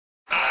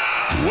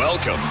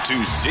Welcome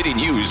to City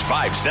News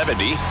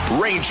 570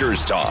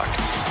 Rangers Talk.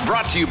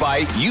 Brought to you by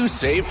You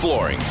Save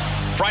Flooring.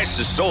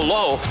 Prices so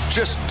low,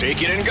 just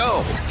take it and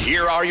go.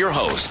 Here are your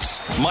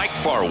hosts, Mike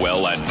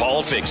Farwell and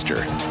Paul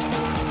Fixter.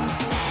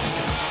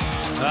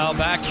 Well,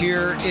 back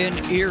here in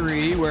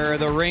Erie, where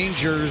the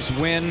Rangers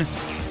win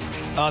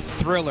a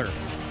thriller.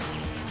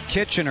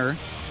 Kitchener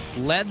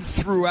led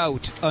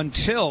throughout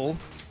until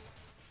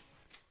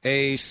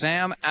a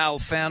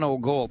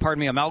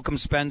Malcolm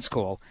Spence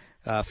goal.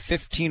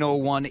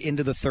 15:01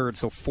 into the third,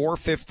 so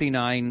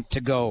 4:59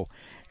 to go.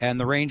 And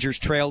the Rangers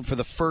trailed for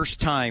the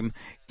first time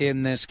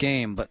in this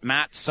game. But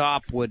Matt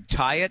Sop would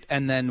tie it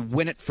and then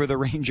win it for the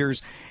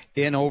Rangers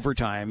in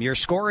overtime. Your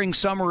scoring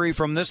summary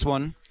from this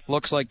one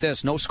looks like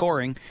this. No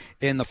scoring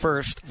in the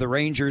first. The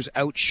Rangers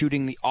out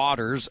shooting the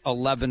Otters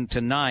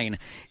 11-9.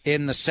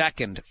 In the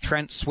second,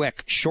 Trent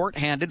Swick,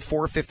 shorthanded,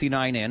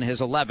 4:59 in,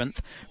 his 11th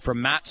from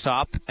Matt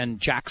Sop and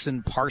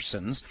Jackson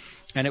Parsons.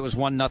 And it was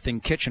 1-0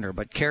 Kitchener.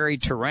 But Carey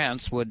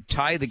Terrance would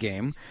tie the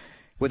game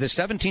with his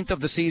 17th of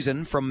the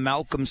season from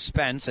Malcolm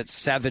Spence at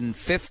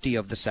 7:50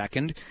 of the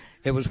second.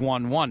 It was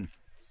 1-1.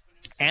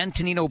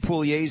 Antonino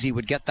Pugliese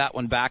would get that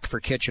one back for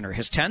Kitchener.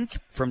 His 10th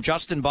from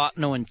Justin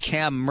Botno and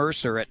Cam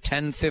Mercer at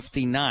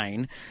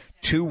 10:59,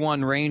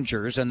 2-1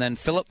 Rangers. And then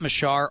Philip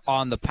Machar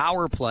on the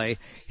power play,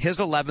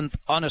 his 11th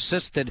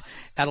unassisted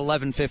at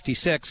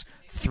 11:56,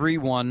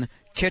 3-1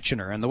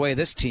 Kitchener. And the way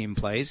this team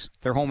plays,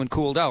 they're home and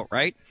cooled out,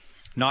 right?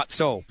 Not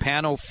so.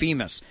 Pano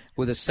Femus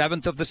with his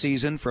 7th of the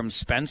season from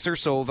Spencer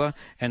Sova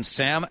and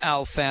Sam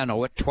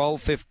Alfano at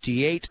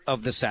 12:58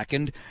 of the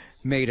second.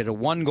 Made it a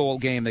one-goal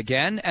game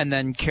again, and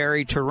then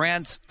Carey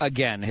Terrance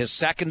again, his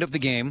 2nd of the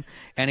game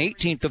and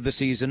 18th of the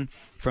season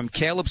from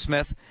Caleb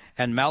Smith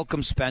and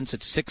Malcolm Spence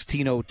at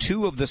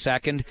 16:02 of the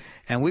second,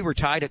 and we were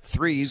tied at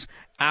threes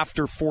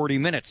after 40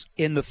 minutes.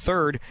 In the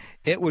third,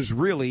 it was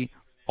really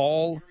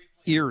all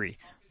Erie.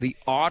 The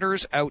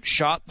Otters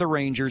outshot the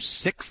Rangers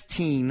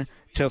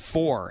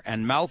 16-4,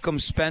 and Malcolm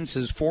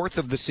Spence's 4th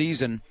of the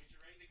season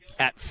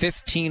at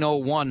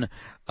 15:01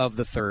 of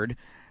the third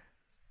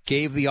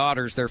gave the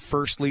Otters their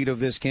first lead of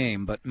this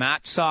game. But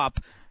Matt Sop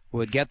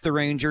would get the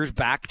Rangers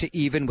back to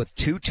even with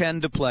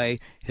 2:10 to play.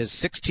 His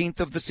 16th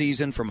of the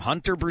season from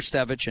Hunter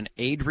Brustevich and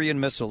Adrian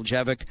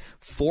Misiljevic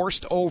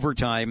forced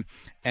overtime,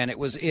 and it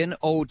was in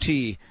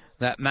OT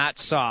that Matt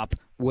Sop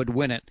would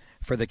win it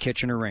for the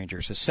Kitchener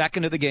Rangers. His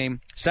 2nd of the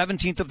game,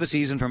 17th of the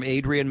season from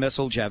Adrian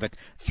Misiljevic,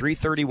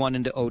 3:31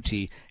 into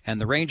OT, and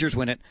the Rangers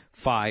win it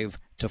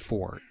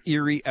 5-4.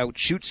 Erie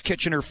outshoots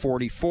Kitchener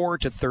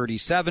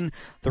 44-37.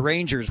 The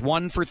Rangers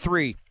 1 for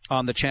 3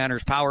 on the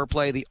Channers power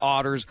play. The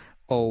Otters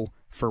 0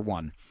 for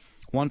 1.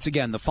 Once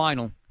again, the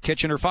final,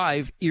 Kitchener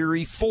 5,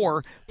 Erie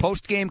 4.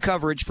 Post-game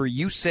coverage for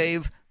You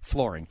Save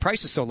Flooring.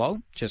 Price is so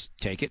low, just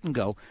take it and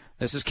go.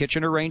 This is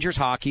Kitchener Rangers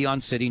hockey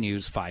on City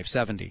News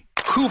 570.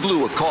 Who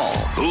blew a call?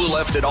 Who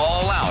left it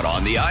all out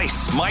on the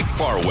ice? Mike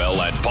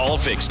Farwell and Paul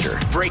Fixter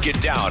break it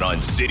down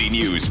on City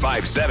News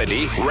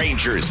 570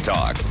 Rangers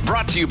Talk.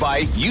 Brought to you by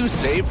You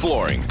Save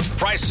Flooring.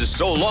 Prices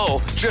so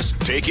low, just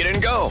take it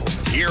and go.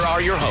 Here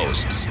are your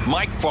hosts,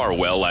 Mike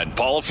Farwell and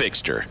Paul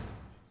Fixter.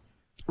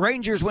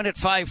 Rangers win at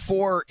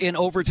 5-4 in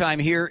overtime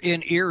here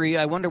in Erie.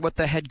 I wonder what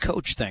the head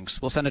coach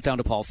thinks. We'll send it down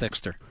to Paul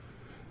Fixter.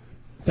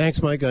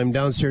 Thanks, Mike. I'm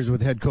downstairs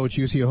with head coach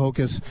Jussi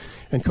Ahokas.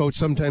 And, Coach,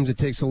 sometimes it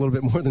takes a little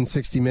bit more than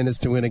 60 minutes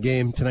to win a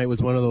game. Tonight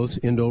was one of those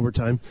into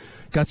overtime.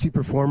 Gutsy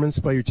performance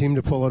by your team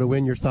to pull out a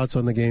win. Your thoughts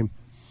on the game?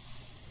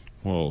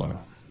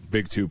 Well,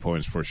 big 2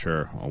 points for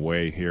sure.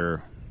 Away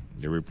here,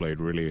 they replayed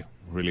really,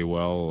 really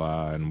well,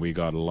 and we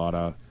got a lot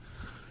of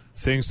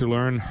things to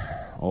learn.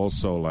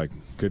 Also,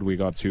 good we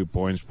got 2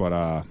 points, but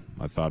I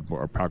thought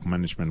our puck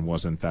management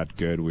wasn't that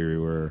good.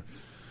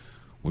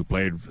 We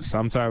played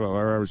sometime,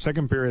 our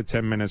second period,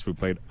 10 minutes, we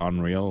played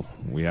unreal.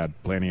 We had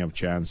plenty of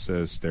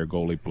chances. Their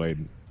goalie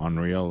played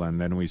unreal, and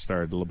then we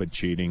started a little bit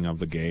cheating of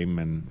the game,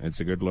 and it's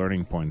a good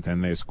learning point.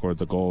 Then they scored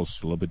the goals,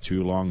 a little bit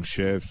too long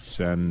shifts,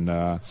 and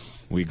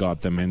we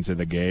got them into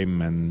the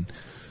game. And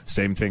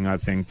same thing, I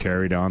think,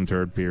 carried on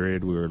third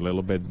period. We were a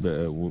little bit,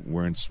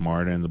 weren't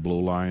smart in the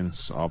blue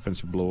lines,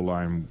 offensive blue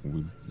line.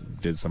 We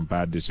did some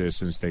bad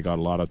decisions. They got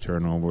a lot of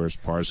turnovers.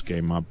 Parsons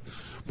came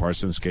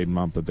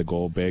up with the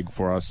goal big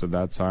for us at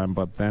that time.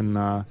 But then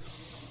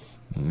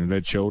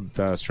that showed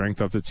the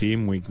strength of the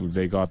team.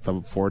 They got the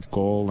 4th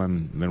goal,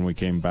 and then we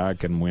came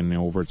back and win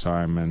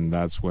overtime. And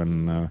that's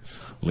when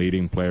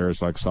leading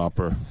players like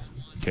Soper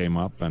came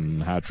up,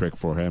 and hat-trick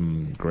for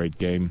him. Great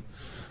game.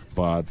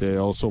 But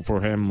also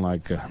for him,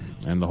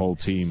 and the whole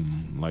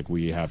team,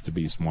 we have to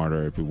be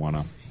smarter if we want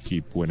to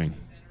keep winning.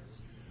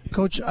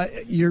 Coach,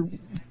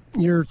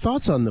 your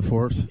thoughts on the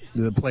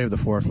play of the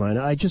fourth line?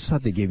 I just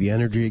thought they gave you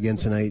energy again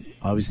tonight.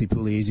 Obviously,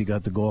 Pugliese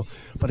got the goal,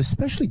 but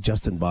especially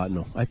Justin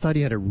Botno. I thought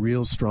he had a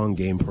real strong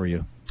game for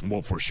you.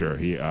 Well, for sure.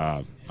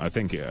 I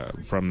think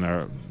from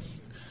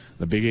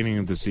the beginning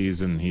of the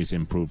season, he's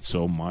improved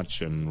so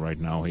much, and right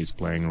now he's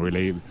playing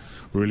really,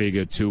 really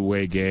good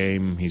two-way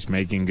game. He's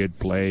making good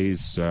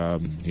plays.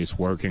 He's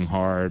working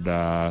hard.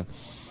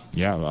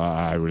 Yeah,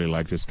 I really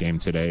like this game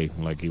today.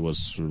 Like, he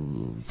was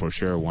for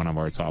sure one of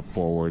our top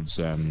forwards,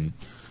 and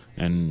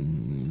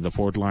the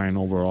fourth line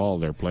overall,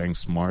 they're playing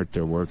smart,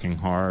 they're working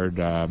hard,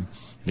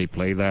 they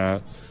play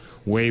the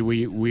way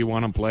we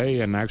want to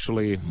play, and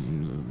actually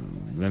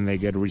then they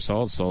get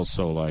results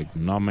also. Like,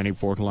 not many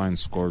fourth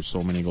lines score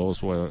so many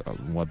goals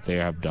what they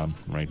have done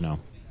right now.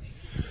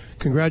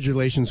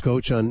 Congratulations,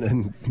 Coach,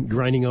 on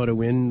grinding out a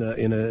win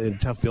in a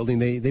tough building.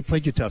 They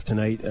played you tough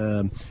tonight.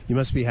 You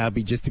must be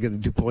happy just to get the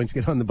 2 points,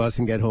 get on the bus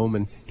and get home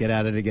and get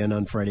at it again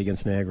on Friday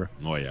against Niagara.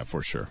 Oh, yeah,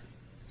 for sure.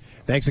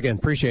 Thanks again.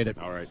 Appreciate it.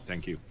 All right,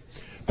 thank you.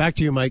 Back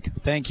to you, Mike.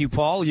 Thank you,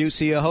 Paul.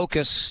 UC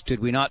Ahokas. Did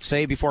we not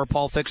say before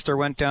Paul Fixter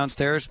went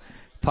downstairs?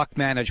 Puck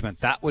management.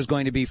 That was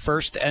going to be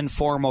first and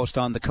foremost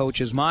on the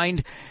coach's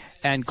mind,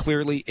 and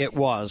clearly it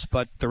was.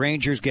 But the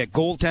Rangers get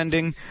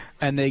goaltending,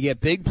 and they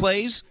get big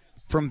plays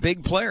from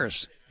big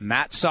players.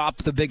 Matt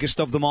Sop, the biggest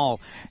of them all.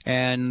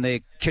 And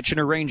the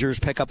Kitchener Rangers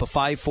pick up a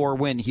 5-4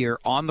 win here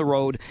on the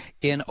road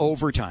in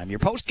overtime. Your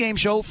post-game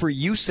show for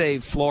You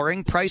Save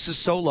Flooring. Price is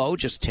so low,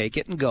 just take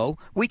it and go.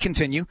 We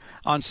continue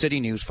on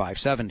City News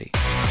 570.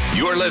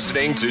 You're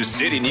listening to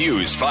City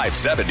News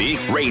 570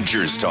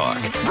 Rangers Talk.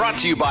 Brought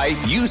to you by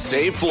You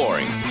Save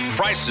Flooring.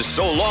 Price is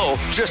so low,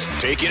 just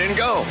take it and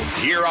go.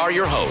 Here are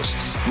your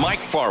hosts,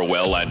 Mike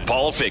Farwell and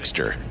Paul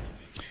Fixter.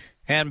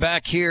 And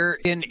back here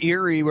in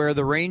Erie, where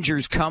the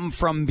Rangers come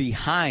from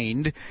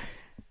behind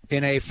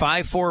in a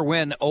 5-4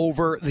 win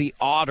over the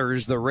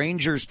Otters. The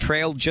Rangers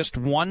trailed just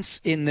once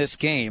in this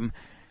game,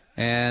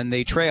 and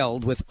they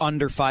trailed with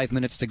under 5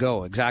 minutes to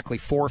go, exactly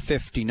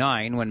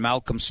 4:59 when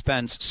Malcolm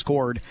Spence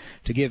scored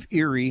to give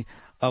Erie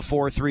a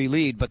 4-3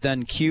 lead. But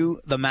then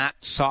cue the Matt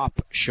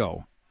Sop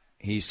show.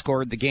 He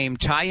scored the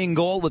game-tying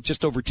goal with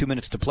just over 2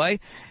 minutes to play,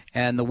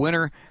 and the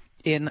winner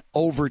in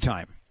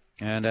overtime.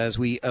 And as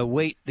we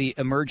await the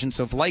emergence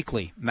of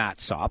likely Matt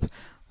Sop,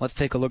 let's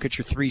take a look at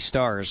your 3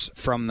 stars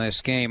from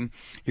this game.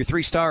 Your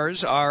 3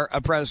 stars are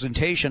a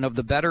presentation of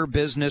the Better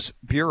Business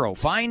Bureau.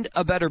 Find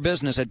a better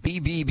business at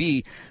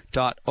bbb.org.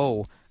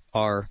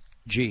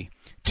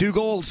 2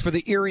 goals for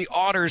the Erie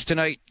Otters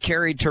tonight.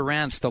 Carried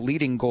Terrance, the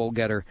leading goal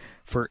getter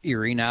for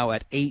Erie, now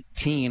at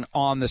 18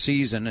 on the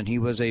season, and he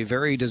was a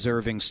very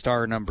deserving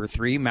star number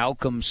 3.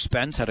 Malcolm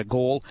Spence had a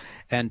goal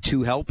and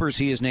 2 helpers.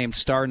 He is named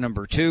star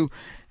number 2.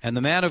 And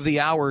the man of the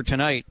hour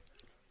tonight,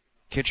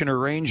 Kitchener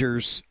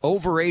Rangers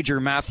overager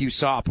Matthew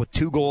Sop with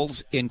 2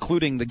 goals,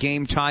 including the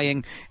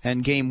game-tying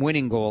and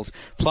game-winning goals,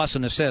 plus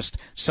an assist.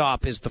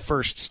 Sop is the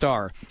first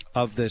star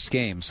of this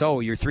game.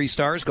 So your 3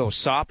 stars go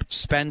Sop,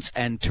 Spence,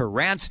 and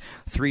Terrance.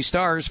 3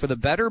 stars for the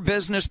Better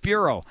Business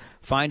Bureau.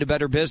 Find a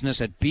better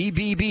business at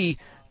bbb.org.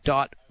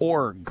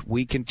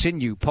 We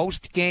continue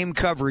post-game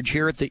coverage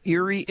here at the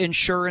Erie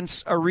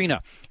Insurance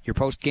Arena. Your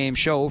post-game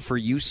show for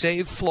You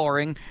Save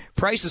Flooring.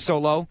 Price is so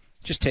low,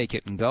 just take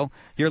it and go.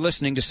 You're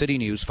listening to City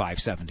News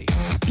 570.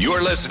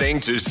 You're listening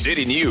to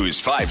City News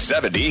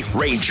 570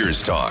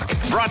 Rangers Talk.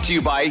 Brought to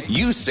you by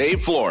You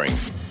Save Flooring.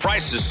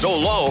 Price is so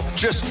low,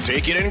 just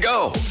take it and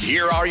go.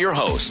 Here are your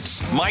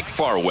hosts, Mike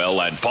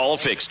Farwell and Paul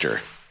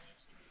Fixter.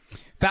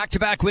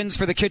 Back-to-back wins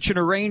for the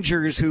Kitchener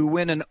Rangers, who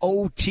win an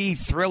OT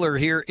thriller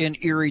here in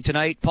Erie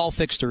tonight. Paul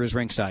Fixter is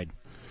ringside.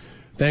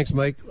 Thanks,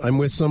 Mike. I'm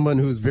with someone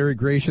who's very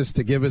gracious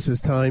to give us his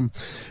time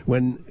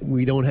when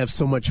we don't have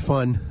so much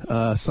fun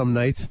some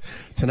nights.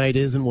 Tonight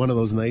isn't one of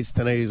those nights.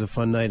 Tonight is a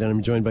fun night, and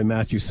I'm joined by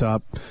Matthew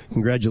Sop.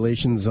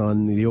 Congratulations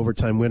on the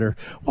overtime winner.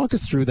 Walk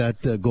us through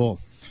that goal.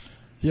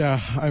 Yeah,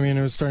 I mean,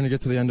 it was starting to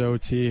get to the end of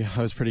OT.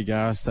 I was pretty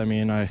gassed. I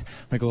mean, I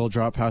make a little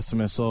drop past the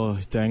missile,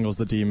 dangles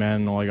the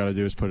D-man, and all I got to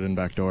do is put it in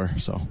back door,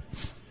 so...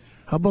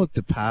 How about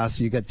the pass?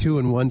 You got 2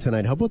 and 1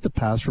 tonight. How about the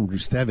pass from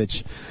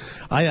Drustevich?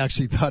 I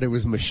actually thought it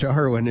was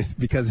Mashar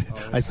because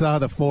I saw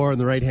the 4 on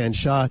the right-hand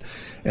shot,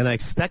 and I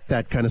expect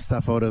that kind of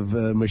stuff out of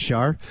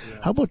Mashar.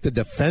 Yeah. How about the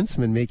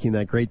defenseman making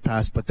that great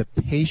pass, but the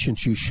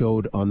patience you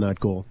showed on that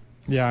goal?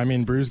 Yeah, I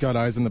mean, Brew's got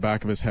eyes in the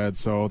back of his head,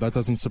 so that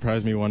doesn't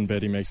surprise me one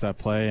bit. He makes that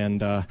play,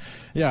 and I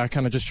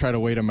kind of just try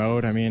to wait him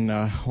out. I mean,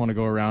 want to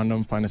go around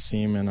him, find a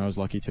seam, and I was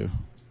lucky to.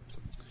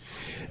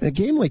 A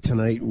game like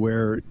tonight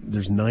where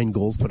there's 9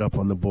 goals put up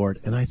on the board,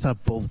 and I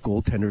thought both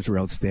goaltenders were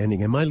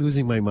outstanding. Am I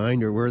losing my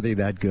mind, or were they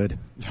that good?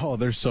 Oh,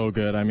 they're so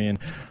good. I mean,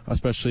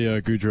 especially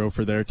Goudreau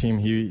for their team.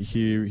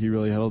 He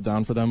really held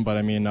down for them. But,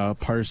 I mean,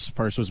 Parse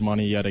was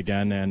money yet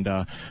again, and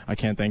I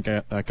can't thank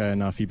that guy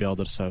enough. He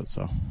bailed us out.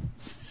 So,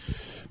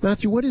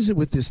 Matthew, what is it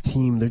with this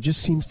team? There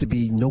just seems to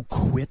be no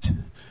quit.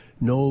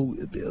 No,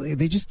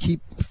 they just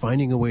keep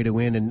finding a way to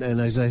win. And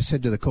as I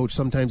said to the coach,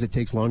 sometimes it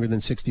takes longer than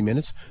 60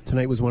 minutes.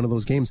 Tonight was one of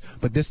those games.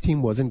 But this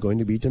team wasn't going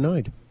to be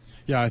denied.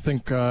 Yeah, I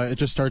think it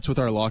just starts with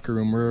our locker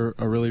room. We're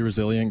a really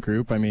resilient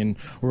group. I mean,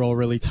 we're all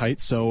really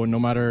tight. So no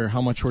matter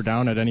how much we're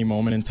down at any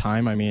moment in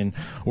time, I mean,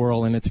 we're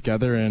all in it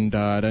together. And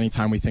at any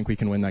time, we think we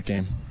can win that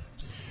game.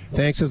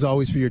 Thanks, as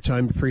always, for your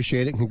time.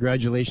 Appreciate it.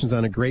 Congratulations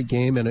on a great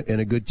game and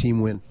a good team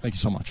win. Thank you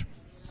so much.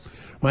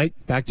 Mike,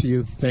 back to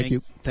you. Thank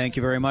you. Thank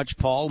you very much,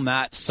 Paul.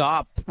 Matt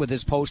Sop with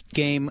his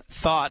post-game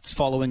thoughts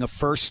following a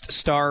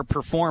first-star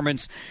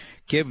performance.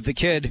 Give the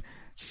kid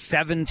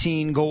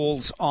 17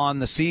 goals on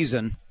the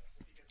season.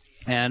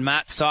 And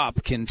Matt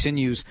Sop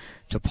continues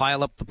to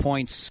pile up the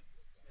points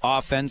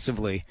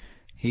offensively.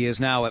 He is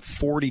now at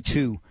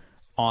 42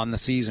 on the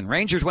season.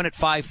 Rangers win at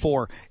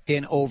 5-4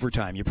 in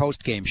overtime. Your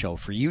post-game show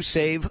for You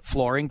Save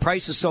Flooring.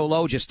 Price is so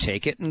low, just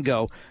take it and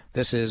go.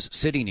 This is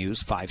City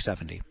News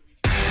 570.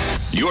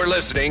 You're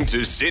listening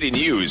to City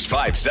News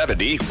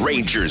 570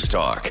 Rangers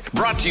Talk.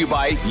 Brought to you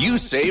by You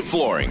Save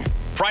Flooring.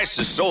 Price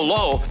is so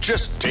low,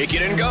 just take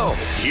it and go.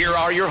 Here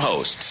are your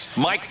hosts,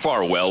 Mike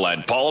Farwell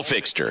and Paul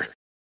Fixter.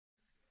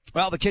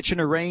 Well, the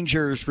Kitchener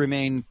Rangers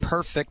remain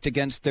perfect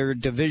against their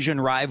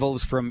division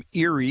rivals from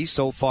Erie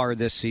so far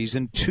this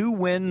season. 2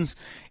 wins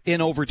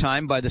in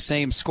overtime by the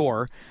same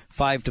score,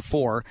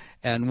 5-4,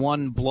 and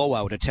 1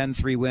 blowout, a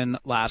 10-3 win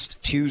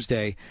last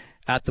Tuesday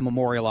at the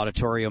Memorial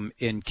Auditorium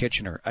in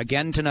Kitchener.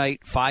 Again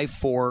tonight,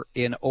 5-4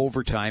 in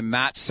overtime.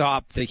 Matt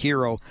Sop, the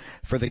hero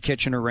for the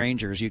Kitchener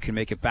Rangers. You can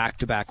make it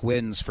back-to-back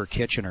wins for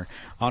Kitchener.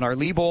 On our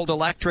Liebold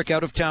Electric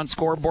out-of-town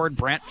scoreboard,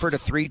 Brantford a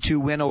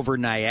 3-2 win over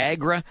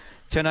Niagara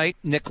tonight.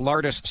 Nick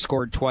Lardis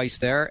scored twice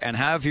there. And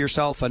have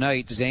yourself a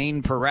night.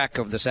 Zane Perek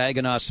of the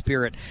Saginaw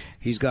Spirit.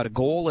 He's got a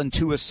goal and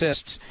 2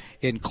 assists,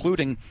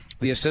 including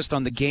the assist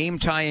on the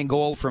game-tying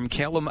goal from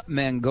Calum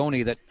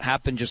Mangoni that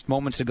happened just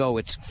moments ago.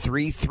 It's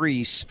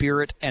 3-3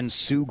 Spirit and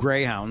Sioux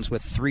Greyhounds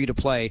with 3 to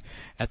play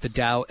at the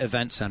Dow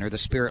Event Center. The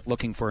Spirit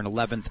looking for an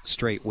 11th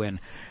straight win.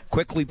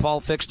 Quickly, Paul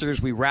Fixter,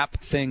 as we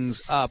wrap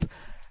things up,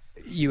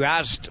 you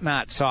asked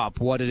Matt Sop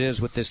what it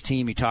is with this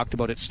team. He talked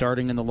about it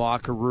starting in the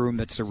locker room.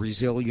 It's a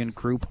resilient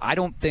group. I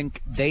don't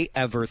think they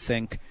ever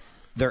think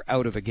they're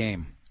out of a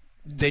game.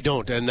 They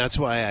don't, and that's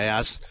why I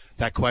asked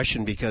that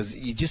question, because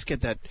you just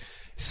get that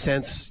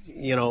sense,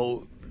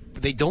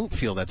 they don't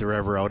feel that they're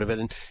ever out of it,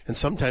 and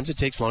sometimes it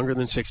takes longer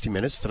than 60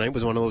 minutes. Tonight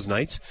was one of those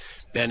nights,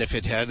 and if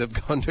it had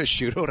have gone to a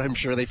shootout, I'm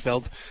sure they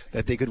felt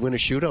that they could win a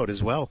shootout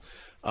as well.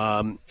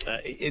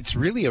 It's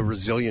really a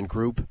resilient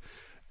group.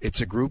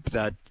 It's a group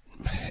that,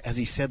 as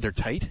he said, they're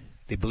tight.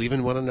 They believe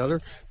in one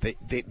another.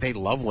 They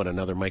love one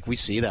another, Mike. We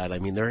see that. I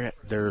mean,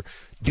 they're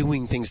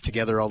doing things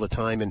together all the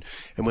time, and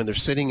when they're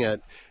sitting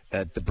at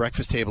the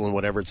breakfast table and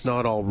whatever, it's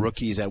not all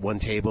rookies at one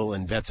table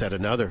and vets at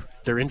another.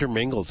 They're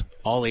intermingled.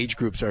 All age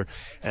groups are,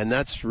 and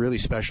that's really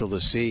special to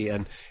see.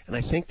 And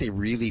I think they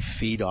really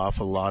feed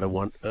off of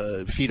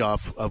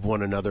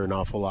one another an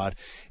awful lot,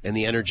 and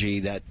the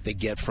energy that they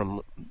get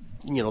from,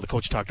 the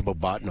coach talked about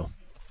Botno.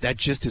 That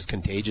just is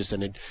contagious,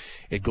 and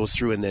it goes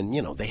through. And then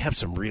they have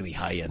some really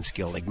high end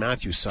skill, like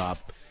Matthew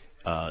Sop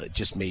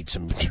just made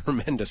some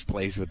tremendous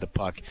plays with the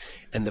puck,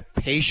 and the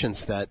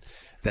patience that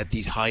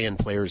these high end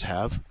players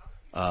have.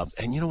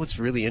 And what's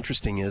really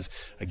interesting is,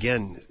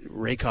 again,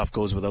 Rakoff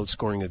goes without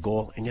scoring a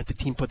goal, and yet the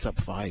team puts up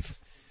 5.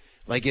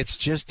 Like, it's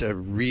just a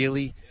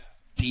really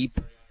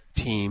deep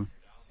team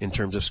in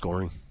terms of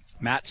scoring.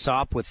 Matt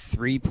Sop with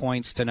 3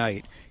 points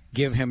tonight.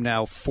 Give him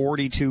now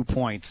 42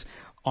 points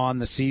on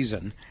the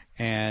season.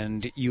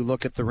 And you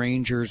look at the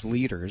Rangers'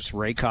 leaders,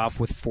 Rakoff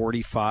with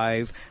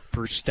 45,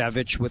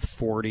 Prstevich with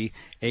 40,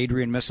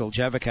 Adrian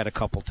Misiljevic had a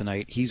couple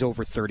tonight. He's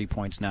over 30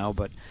 points now,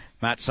 but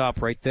Matt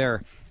Sop right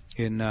there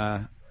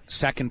in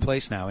second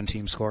place now in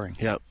team scoring.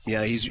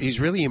 Yeah, he's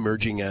really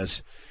emerging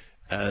as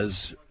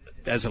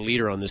a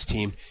leader on this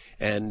team,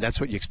 and that's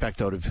what you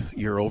expect out of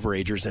your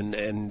overagers.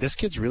 And this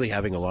kid's really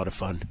having a lot of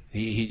fun.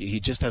 He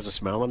just has a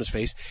smile on his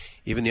face.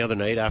 Even the other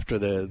night after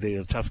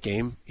the tough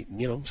game,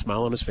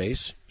 smile on his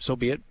face. So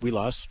be it. We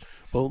lost.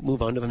 We'll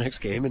move on to the next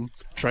game and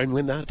try and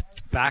win that.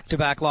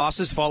 Back-to-back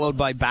losses followed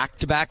by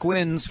back-to-back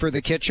wins for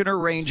the Kitchener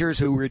Rangers,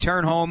 who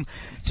return home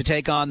to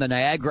take on the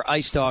Niagara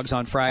Ice Dogs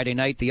on Friday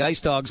night. The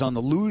Ice Dogs on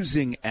the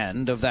losing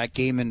end of that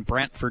game in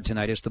Brantford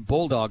tonight as the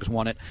Bulldogs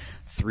won it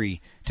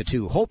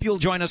 3-2. Hope you'll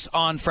join us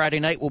on Friday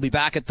night. We'll be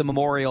back at the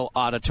Memorial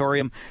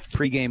Auditorium.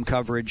 Pre-game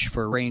coverage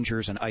for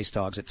Rangers and Ice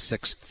Dogs at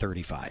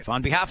 6:35.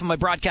 On behalf of my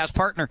broadcast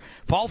partner,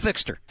 Paul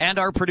Fixter, and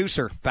our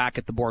producer back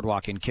at the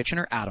Boardwalk in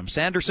Kitchener, Adam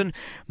Sanderson,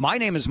 my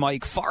name is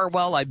Mike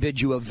Farwell. I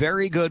bid you a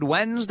very good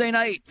Wednesday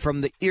night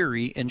from the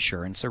Erie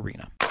Insurance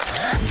Arena.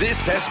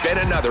 This has been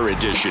another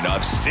edition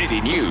of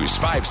City News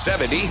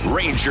 570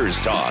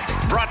 Rangers Talk.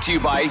 Brought to you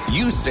by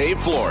You Save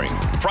Flooring.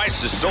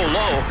 Price is so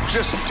low,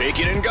 just take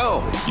it and go.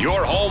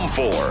 Your home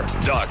for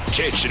the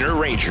Kitchener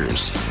Rangers.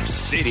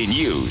 City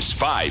News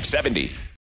 570.